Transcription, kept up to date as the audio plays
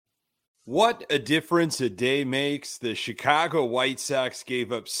What a difference a day makes. The Chicago White Sox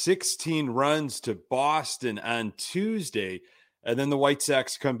gave up 16 runs to Boston on Tuesday. And then the White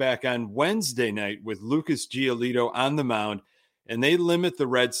Sox come back on Wednesday night with Lucas Giolito on the mound, and they limit the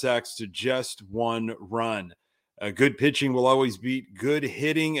Red Sox to just one run. Good pitching will always beat good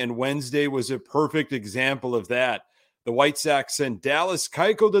hitting, and Wednesday was a perfect example of that. The White Sox sent Dallas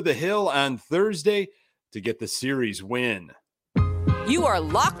Keuchel to the hill on Thursday to get the series win. You are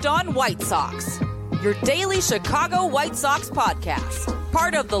Locked On White Sox, your daily Chicago White Sox podcast.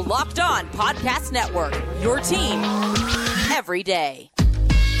 Part of the Locked On Podcast Network, your team every day.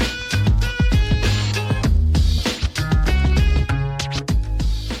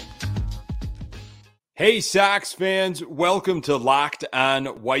 Hey, Sox fans, welcome to Locked On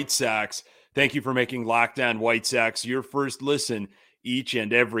White Sox. Thank you for making Locked On White Sox your first listen each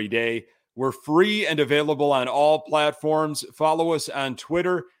and every day. We're free and available on all platforms. Follow us on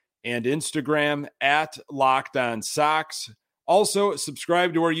Twitter and Instagram at Locked On Sox. Also,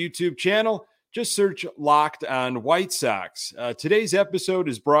 subscribe to our YouTube channel. Just search Locked On White Sox. Today's episode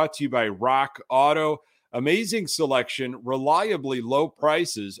is brought to you by Rock Auto. Amazing selection, reliably low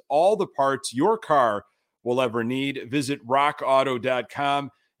prices, all the parts your car will ever need. Visit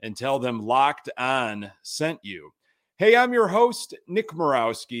rockauto.com and tell them Locked On sent you. Hey, I'm your host, Nick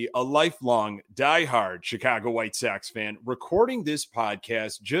Morawski, a lifelong, diehard Chicago White Sox fan, recording this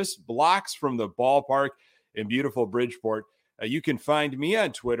podcast just blocks from the ballpark in beautiful Bridgeport. You can find me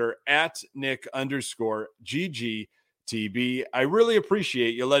on Twitter at Nick_GGTB. I really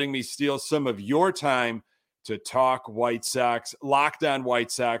appreciate you letting me steal some of your time to talk White Sox. Locked On White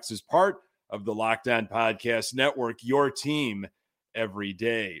Sox is part of the Locked On Podcast Network, your team every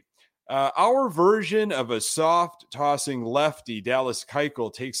day. Our version of a soft-tossing lefty, Dallas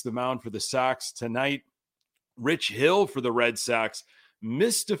Keuchel, takes the mound for the Sox tonight. Rich Hill for the Red Sox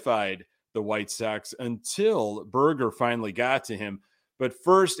mystified the White Sox until Berger finally got to him. But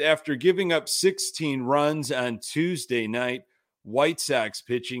first, after giving up 16 runs on Tuesday night, White Sox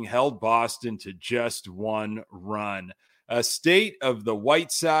pitching held Boston to just one run. A state of the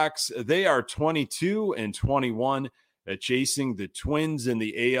White Sox, they are 22-21. Chasing the Twins in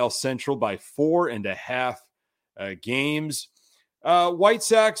the AL Central by 4.5 games. White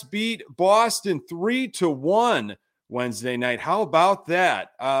Sox beat Boston 3-1 Wednesday night. How about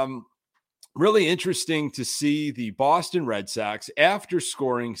that? Really interesting to see the Boston Red Sox, after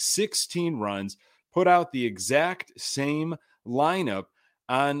scoring 16 runs, put out the exact same lineup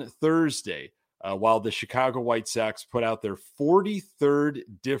on Thursday, while the Chicago White Sox put out their 43rd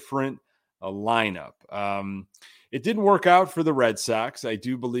different lineup. It didn't work out for the Red Sox. I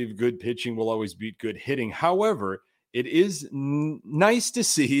do believe good pitching will always beat good hitting. However, it is nice to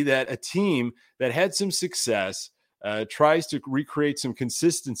see that a team that had some success tries to recreate some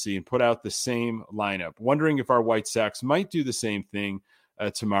consistency and put out the same lineup. Wondering if our White Sox might do the same thing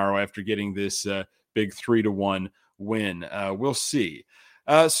tomorrow after getting this big 3-1 win. We'll see.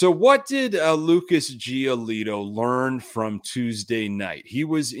 So what did Lucas Giolito learn from Tuesday night? He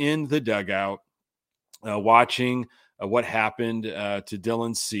was in the dugout watching what happened to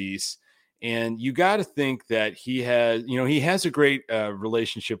Dylan Cease. And you got to think that he has a great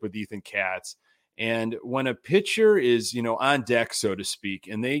relationship with Ethan Katz. And when a pitcher is, on deck, so to speak,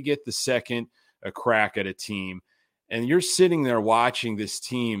 and they get the second crack at a team, and you're sitting there watching this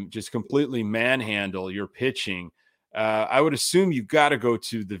team just completely manhandle your pitching, I would assume you got to go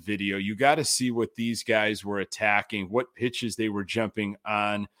to the video. You got to see what these guys were attacking, what pitches they were jumping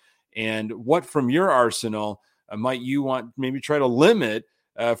on, and what from your arsenal might you want maybe try to limit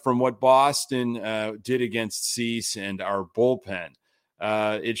from what Boston did against Cease and our bullpen.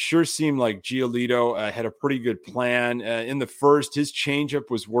 It sure seemed like Giolito had a pretty good plan. In the first, his changeup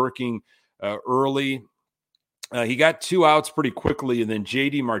was working early. He got 2 outs pretty quickly, and then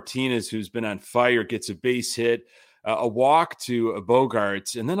J.D. Martinez, who's been on fire, gets a base hit, a walk to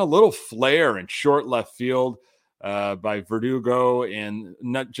Bogaerts, and then a little flare in short left field by Verdugo, and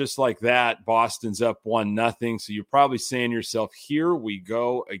not just like that, Boston's up 1-0. So you're probably saying to yourself, here we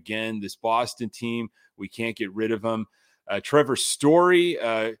go again, this Boston team, we can't get rid of them. Trevor Story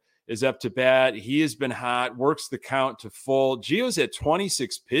is up to bat. He has been hot, works the count to full. Gio's at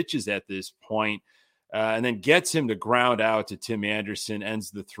 26 pitches at this point, and then gets him to ground out to Tim Anderson, ends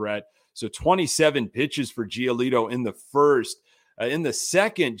the threat. So 27 pitches for Giolito in the first. In the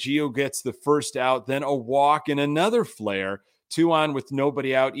second, Gio gets the first out, then a walk and another flare, 2 on with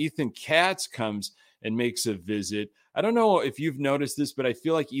nobody out. Ethan Katz comes and makes a visit. I don't know if you've noticed this, but I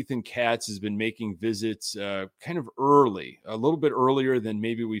feel like Ethan Katz has been making visits kind of early, a little bit earlier than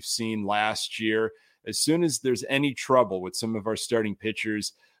maybe we've seen last year. As soon as there's any trouble with some of our starting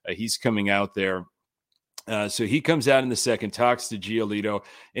pitchers, He's coming out there. So he comes out in the second, talks to Giolito,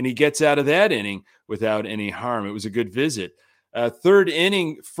 and he gets out of that inning without any harm. It was a good visit. Third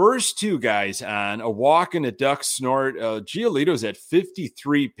inning, first two guys on, a walk and a duck snort. Giolito's at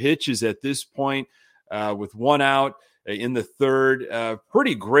 53 pitches at this point with one out in the third.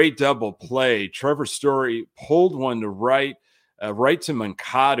 Pretty great double play. Trevor Story pulled one to right to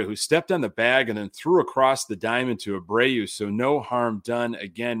Moncada, who stepped on the bag and then threw across the diamond to Abreu, so no harm done.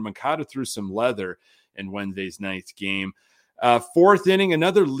 Again, Moncada threw some leather in Wednesday's ninth game. Fourth inning,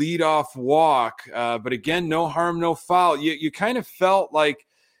 another leadoff walk, but again, no harm, no foul. You kind of felt like,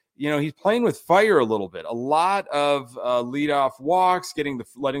 he's playing with fire a little bit. A lot of leadoff walks,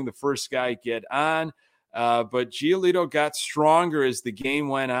 letting the first guy get on. But Giolito got stronger as the game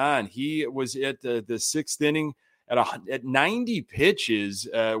went on. He was at the sixth inning at 90 pitches,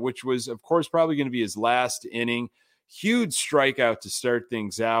 which was, of course, probably going to be his last inning. Huge strikeout to start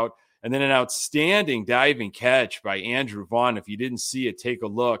things out. And then an outstanding diving catch by Andrew Vaughn. If you didn't see it, take a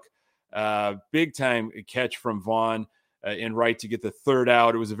look. Big time catch from Vaughn in right to get the third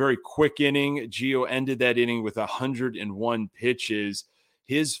out. It was a very quick inning. Gio ended that inning with 101 pitches.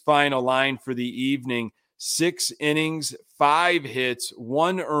 His final line for the evening: 6 innings, 5 hits,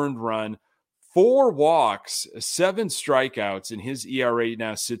 1 earned run, 4 walks, 7 strikeouts, and his ERA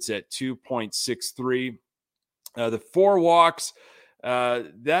now sits at 2.63. The 4 walks.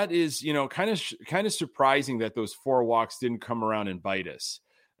 That is, kind of surprising that those 4 walks didn't come around and bite us.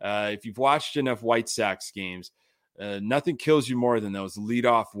 If you've watched enough White Sox games, nothing kills you more than those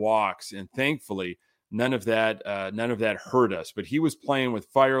leadoff walks. And thankfully, none of that hurt us. But he was playing with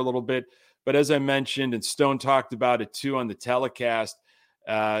fire a little bit. But as I mentioned, and Stone talked about it too on the telecast,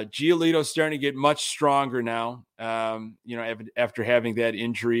 Giolito's starting to get much stronger now. After having that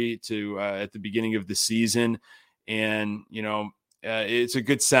injury at the beginning of the season, and it's a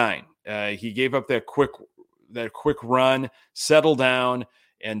good sign. He gave up that quick run, settled down,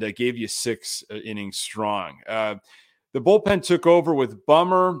 and gave you 6 innings strong. The bullpen took over with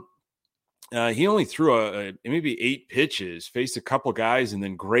Bummer. He only threw maybe 8 pitches, faced a couple guys, and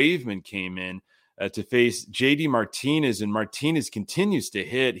then Graveman came in to face JD Martinez, and Martinez continues to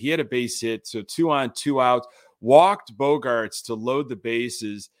hit. He had a base hit, so 2 on, 2 out, walked Bogaerts to load the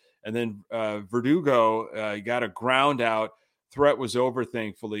bases, and then Verdugo got a ground out. Threat was over,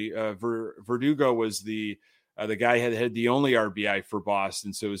 thankfully. Verdugo was the guy had the only RBI for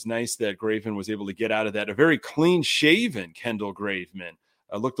Boston, so it was nice that Graveman was able to get out of that. A very clean-shaven Kendall Graveman.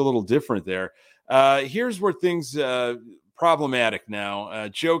 Looked a little different there. Here's where things problematic now.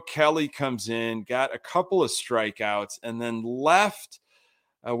 Joe Kelly comes in, got a couple of strikeouts, and then left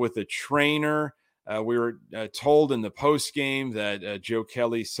with a trainer. We were told in the postgame that Joe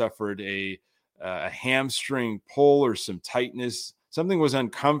Kelly suffered a hamstring pull or some tightness. Something was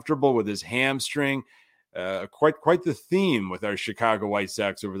uncomfortable with his hamstring. Quite the theme with our Chicago White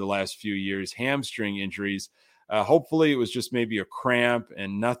Sox over the last few years, hamstring injuries. Hopefully it was just maybe a cramp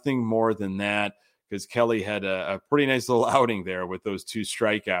and nothing more than that, because Kelly had a pretty nice little outing there with those 2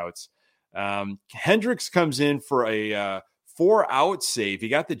 strikeouts. Hendricks comes in for a 4-out save. He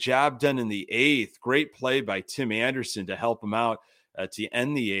got the job done in the 8th. Great play by Tim Anderson to help him out to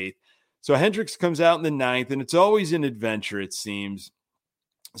end the 8th. So Hendricks comes out in the 9th, and it's always an adventure, it seems,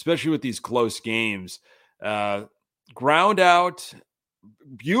 especially with these close games. Ground out,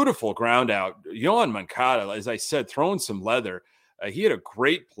 beautiful ground out. Yoan Moncada, as I said, throwing some leather. He had a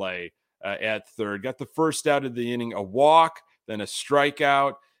great play at third. Got the first out of the inning, a walk, then a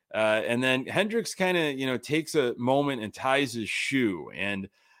strikeout. And then Hendricks kind of, takes a moment and ties his shoe. And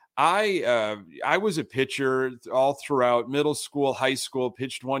I was a pitcher all throughout middle school, high school,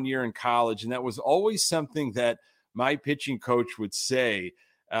 pitched 1 year in college. And that was always something that my pitching coach would say,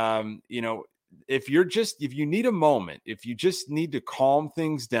 if you need a moment, if you just need to calm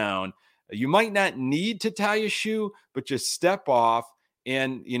things down, you might not need to tie a shoe, but just step off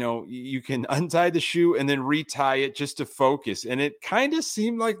and, you can untie the shoe and then retie it just to focus. And it kind of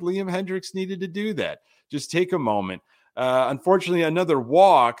seemed like Liam Hendricks needed to do that. Just take a moment. Unfortunately, another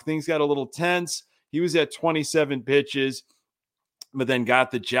walk, things got a little tense. He was at 27 pitches, but then got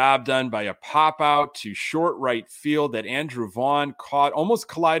the job done by a pop out to short right field that Andrew Vaughn caught, almost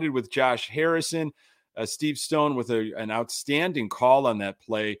collided with Josh Harrison. Steve Stone with an outstanding call on that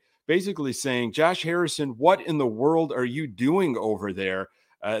play, basically saying, Josh Harrison, what in the world are you doing over there?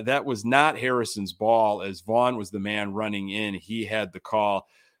 That was not Harrison's ball, as Vaughn was the man running in. He had the call,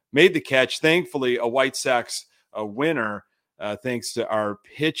 made the catch. Thankfully, a White Sox winner, thanks to our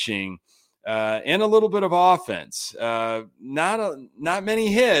pitching. And a little bit of offense. Not many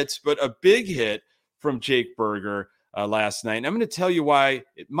hits, but a big hit from Jake Burger. last night. And I'm going to tell you why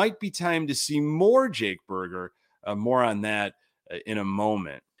it might be time to see more Jake Burger. More on that in a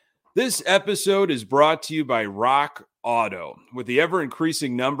moment. This episode is brought to you by Rock Auto. With the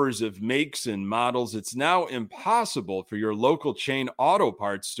ever-increasing numbers of makes and models, it's now impossible for your local chain auto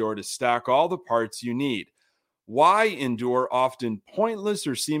parts store to stock all the parts you need. Why endure often pointless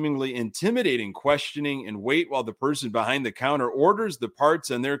or seemingly intimidating questioning and wait while the person behind the counter orders the parts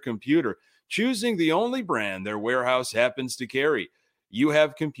on their computer, choosing the only brand their warehouse happens to carry? You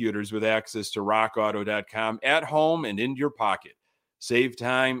have computers with access to rockauto.com at home and in your pocket. Save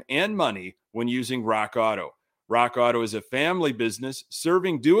time and money when using Rock Auto. Rock Auto is a family business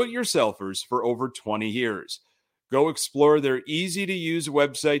serving do-it-yourselfers for over 20 years. Go explore their easy-to-use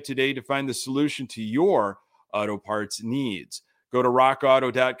website today to find the solution to your auto parts needs. Go to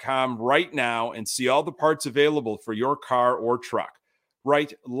rockauto.com right now and see all the parts available for your car or truck.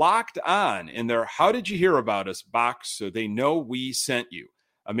 Write Locked On in their How Did You Hear About Us box so they know we sent you.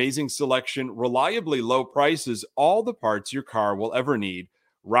 Amazing selection, reliably low prices, all the parts your car will ever need.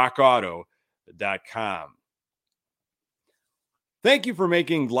 rockauto.com. Thank you for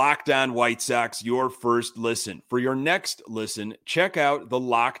making Locked On White Sox your first listen. For your next listen, check out the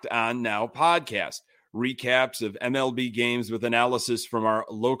Locked On Now podcast. Recaps of MLB games with analysis from our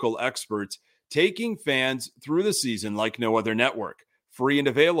local experts, taking fans through the season like no other network. Free and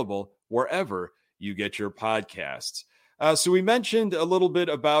available wherever you get your podcasts. So we mentioned a little bit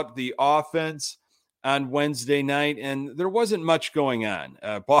about the offense on Wednesday night, and there wasn't much going on.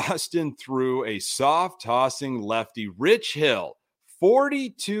 Boston threw a soft-tossing lefty, Rich Hill,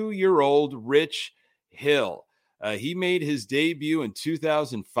 42-year-old Rich Hill. He made his debut in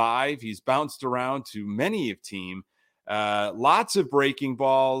 2005. He's bounced around to many of team. Lots of breaking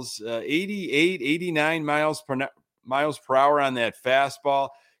balls, 88, 89 miles per hour on that fastball.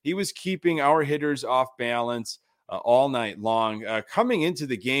 He was keeping our hitters off balance all night long. Coming into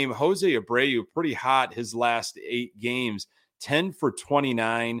the game, Jose Abreu, pretty hot his last 8 games, 10 for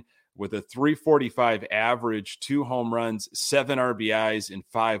 29 with a 345 average, 2 home runs, 7 RBIs, and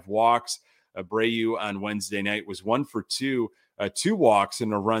 5 walks. Abreu on Wednesday night was 1 for 2, 2 walks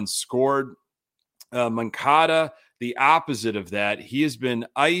and a run scored. Moncada, the opposite of that. He has been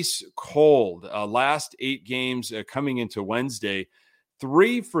ice cold. Last 8 games coming into Wednesday,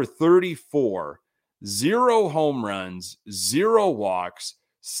 3 for 34, 0 home runs, 0 walks,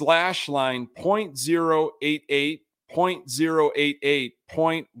 slash line 0.088, 0.088,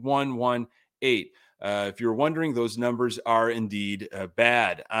 0.118. If you're wondering, those numbers are indeed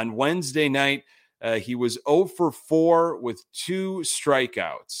bad. On Wednesday night, he was 0 for 4 with 2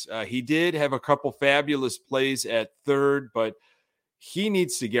 strikeouts. He did have a couple fabulous plays at third, but he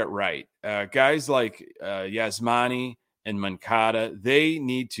needs to get right. Guys like Yasmani and Moncada, they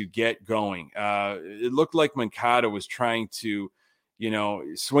need to get going. It looked like Moncada was trying to,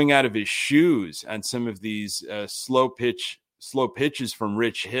 swing out of his shoes on some of these slow pitches from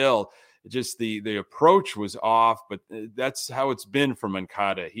Rich Hill. Just the approach was off, but that's how it's been for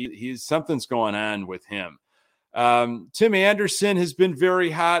Moncada. He's something's going on with him. Tim Anderson has been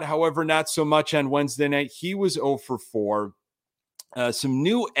very hot, however, not so much on Wednesday night. He was 0 for 4. Some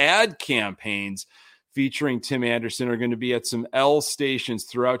new ad campaigns featuring Tim Anderson are going to be at some L stations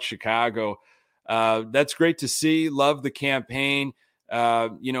throughout Chicago. That's great to see. Love the campaign.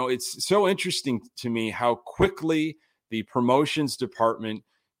 It's so interesting to me how quickly the promotions department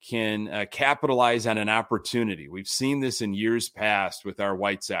can capitalize on an opportunity. We've seen this in years past with our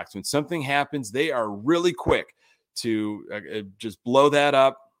White Sox. When something happens, they are really quick to just blow that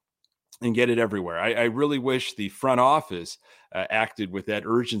up and get it everywhere. I really wish the front office acted with that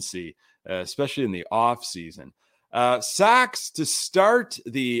urgency, especially in the off season. Sox to start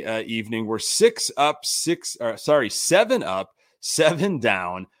the evening were 7 up, 7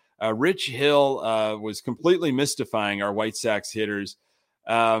 down. Rich Hill was completely mystifying our White Sox hitters.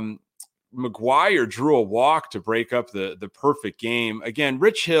 McGuire drew a walk to break up the perfect game. Again,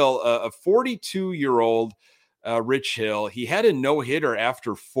 Rich Hill, a 42-year-old Rich Hill, he had a no-hitter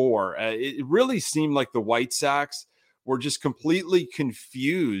after 4. It really seemed like the White Sox were just completely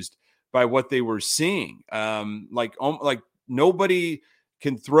confused by what they were seeing. Like nobody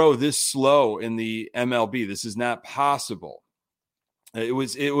can throw this slow in the MLB. This is not possible. It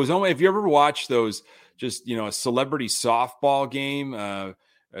was only, if you ever watched those, just, a celebrity softball game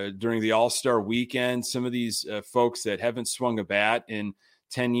during the All-Star weekend, some of these folks that haven't swung a bat in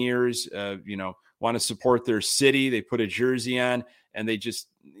 10 years, want to support their city. They put a jersey on and they just,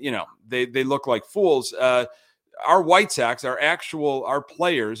 they look like fools. Our White Sox, our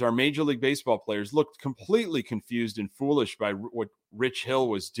players, our Major League Baseball players looked completely confused and foolish by what Rich Hill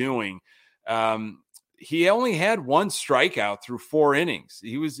was doing. he only had one strikeout through 4 innings.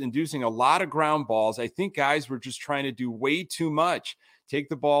 He was inducing a lot of ground balls. I think guys were just trying to do way too much, take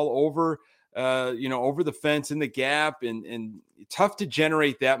the ball over, over the fence in the gap, and tough to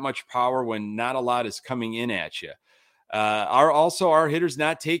generate that much power when not a lot is coming in at you. Our hitters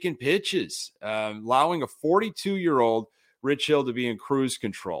not taking pitches, allowing a 42-year-old Rich Hill to be in cruise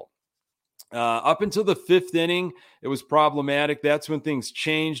control. Up until the 5th inning, it was problematic. That's when things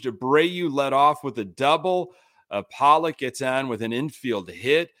changed. Abreu led off with a double. Pollock gets on with an infield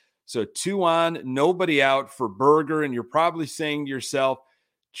hit. So 2 on, nobody out for Burger. And you're probably saying to yourself,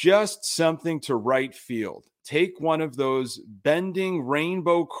 just something to right field. Take one of those bending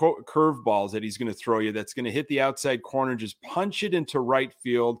rainbow curveballs that he's going to throw you that's going to hit the outside corner. Just punch it into right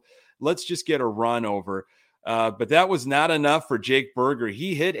field. Let's just get a run over. But that was not enough for Jake Burger.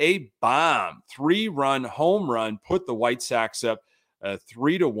 He hit a bomb, 3-run home run, put the White Sox up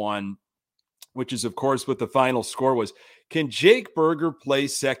 3-1, which is, of course, what the final score was. Can Jake Burger play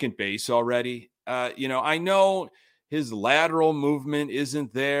second base already? I know his lateral movement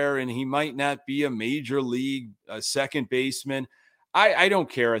isn't there, and he might not be a major league second baseman. I don't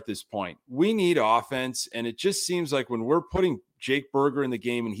care at this point. We need offense, and it just seems like when we're putting Jake Burger in the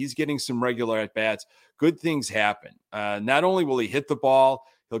game and he's getting some regular at-bats, good things happen. Not only will he hit the ball,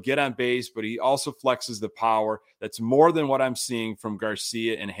 he'll get on base, but he also flexes the power. That's more than what I'm seeing from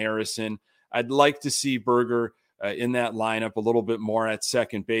Garcia and Harrison. I'd like to see Burger in that lineup a little bit more at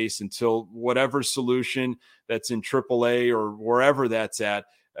second base until whatever solution that's in AAA or wherever that's at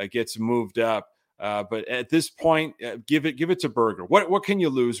gets moved up. But at this point, give it to Burger. What can you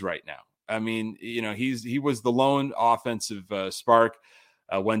lose right now? I mean, he was the lone offensive spark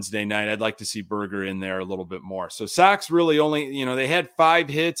Wednesday night. I'd like to see Burger in there a little bit more. So Sox really only, they had 5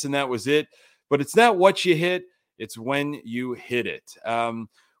 hits and that was it. But it's not what you hit, it's when you hit it.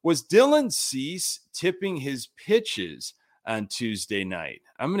 Was Dylan Cease tipping his pitches on Tuesday night?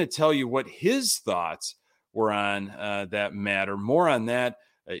 I'm going to tell you what his thoughts were on that matter. More on that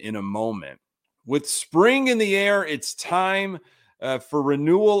in a moment. With spring in the air, it's time for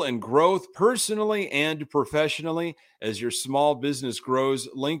renewal and growth personally and professionally. As your small business grows,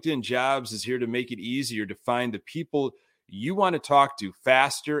 LinkedIn Jobs is here to make it easier to find the people you want to talk to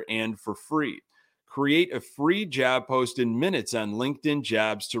faster and for free. Create a free job post in minutes on LinkedIn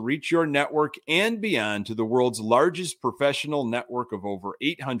Jobs to reach your network and beyond to the world's largest professional network of over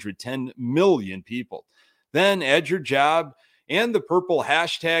 810 million people. Then add your job and the purple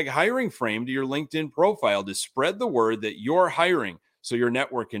hashtag hiring frame to your LinkedIn profile to spread the word that you're hiring so your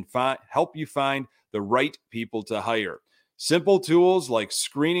network can help you find the right people to hire. Simple tools like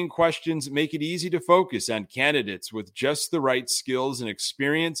screening questions make it easy to focus on candidates with just the right skills and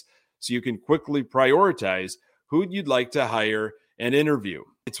experience so you can quickly prioritize who you'd like to hire and interview.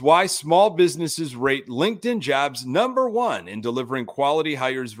 It's why small businesses rate LinkedIn Jobs #1 in delivering quality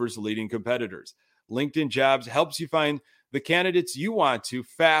hires versus leading competitors. LinkedIn Jobs helps you find the candidates you want to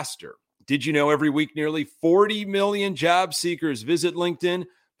faster. Did you know every week nearly 40 million job seekers visit LinkedIn?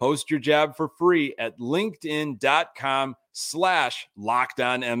 Post your job for free at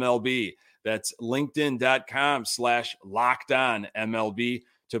linkedin.com/LockedOnMLB. That's linkedin.com/LockedOnMLB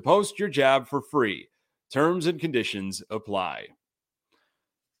to post your job for free. Terms and conditions apply.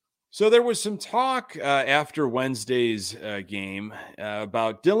 So there was some talk after Wednesday's game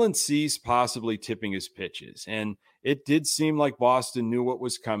about Dylan Cease possibly tipping his pitches. And it did seem like Boston knew what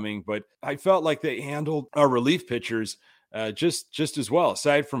was coming, but I felt like they handled our relief pitchers just as well.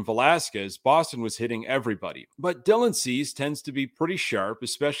 Aside from Velasquez, Boston was hitting everybody. But Dylan Cease tends to be pretty sharp,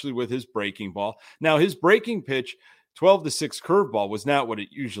 especially with his breaking ball. Now, his breaking pitch, 12-6 curveball, was not what it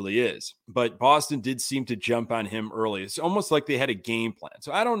usually is. But Boston did seem to jump on him early. It's almost like they had a game plan.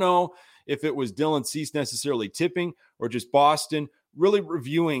 So I don't know if it was Dylan Cease necessarily tipping or just Boston really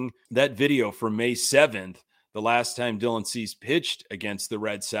reviewing that video from May 7th, the last time Dylan Cease pitched against the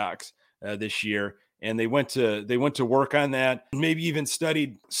Red Sox this year. And they went to work on that, maybe even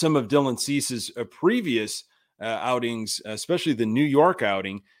studied some of Dylan Cease's previous outings, especially the New York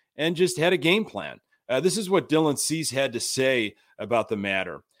outing, and just had a game plan. This is what Dylan Cease had to say about the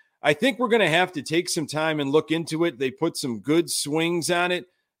matter. I think we're going to have to take some time and look into it. They put some good swings on it.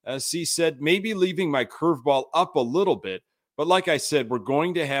 Cease said, maybe leaving my curveball up a little bit. But like I said, we're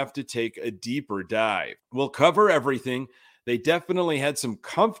going to have to take a deeper dive. We'll cover everything. They definitely had some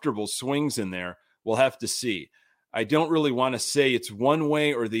comfortable swings in there. We'll have to see. I don't really want to say it's one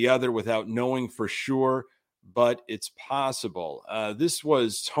way or the other without knowing for sure, but it's possible. This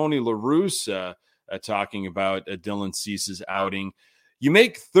was Tony La Russa talking about Dylan Cease's outing. You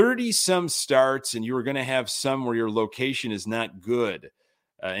make 30-some starts, and you are going to have some where your location is not good.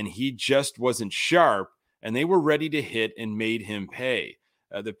 and he just wasn't sharp, and they were ready to hit and made him pay.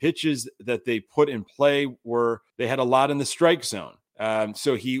 The pitches that they put in play they had a lot in the strike zone.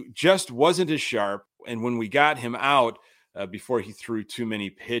 So he just wasn't as sharp. And when we got him out before he threw too many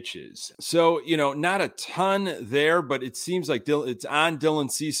pitches. So, not a ton there, but it seems like it's on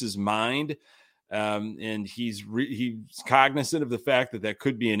Dylan Cease's mind. And he's cognizant of the fact that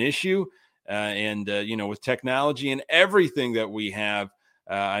could be an issue. With technology and everything that we have,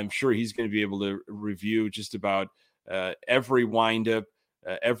 I'm sure he's going to be able to review just about every windup,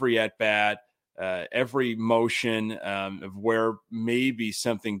 every at-bat, every motion of where maybe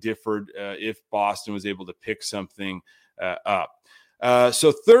something differed if Boston was able to pick something up.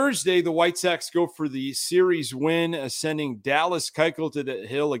 So Thursday, the White Sox go for the series win, sending Dallas Keuchel to the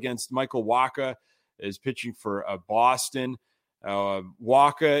hill against Michael Wacha, is pitching for Boston.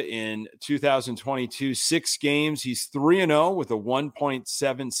 Wacha in 2022, 6 games. He's 3-0 with a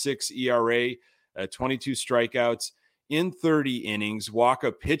 1.76 ERA, 22 strikeouts in 30 innings.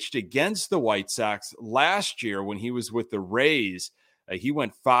 Wacha pitched against the White Sox last year when he was with the Rays. He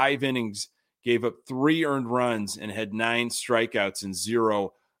went 5 innings, gave up 3 earned runs, and had 9 strikeouts and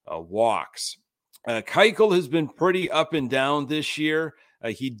 0 walks. Keuchel has been pretty up and down this year.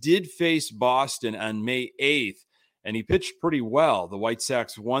 He did face Boston on May 8th, and he pitched pretty well. The White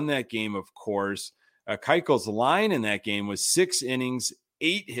Sox won that game, of course. Keuchel's line in that game was 6 innings,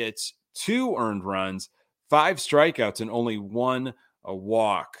 8 hits, 2 earned runs, 5 strikeouts, and only 1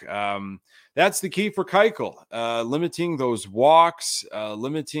 walk. That's the key for Keuchel, limiting those walks,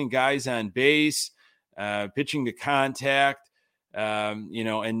 limiting guys on base, pitching to contact,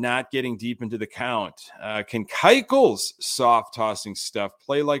 and not getting deep into the count. Can Keuchel's soft tossing stuff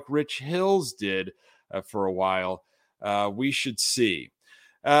play like Rich Hills did for a while? We should see.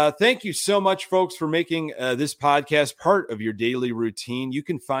 Thank you so much, folks, for making this podcast part of your daily routine. You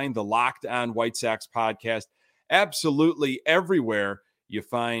can find the Locked On White Sox podcast absolutely everywhere you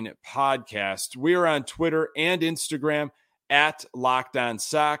find podcasts. We are on Twitter and Instagram at Locked On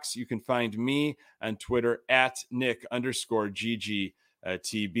Sox. You can find me on Twitter at Nick_GGTB.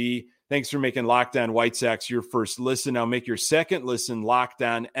 Thanks for making Locked On White Sox your first listen. Now make your second listen Locked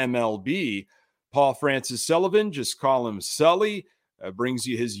On MLB. Paul Francis Sullivan, just call him Sully, brings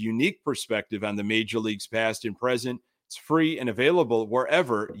you his unique perspective on the major leagues past and present. It's free and available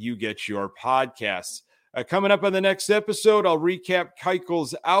wherever you get your podcasts. Coming up on the next episode, I'll recap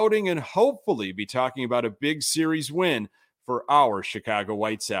Keuchel's outing and hopefully be talking about a big series win for our Chicago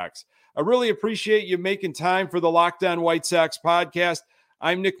White Sox. I really appreciate you making time for the Locked On White Sox podcast.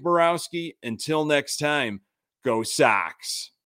 I'm Nick Borowski. Until next time, go Sox.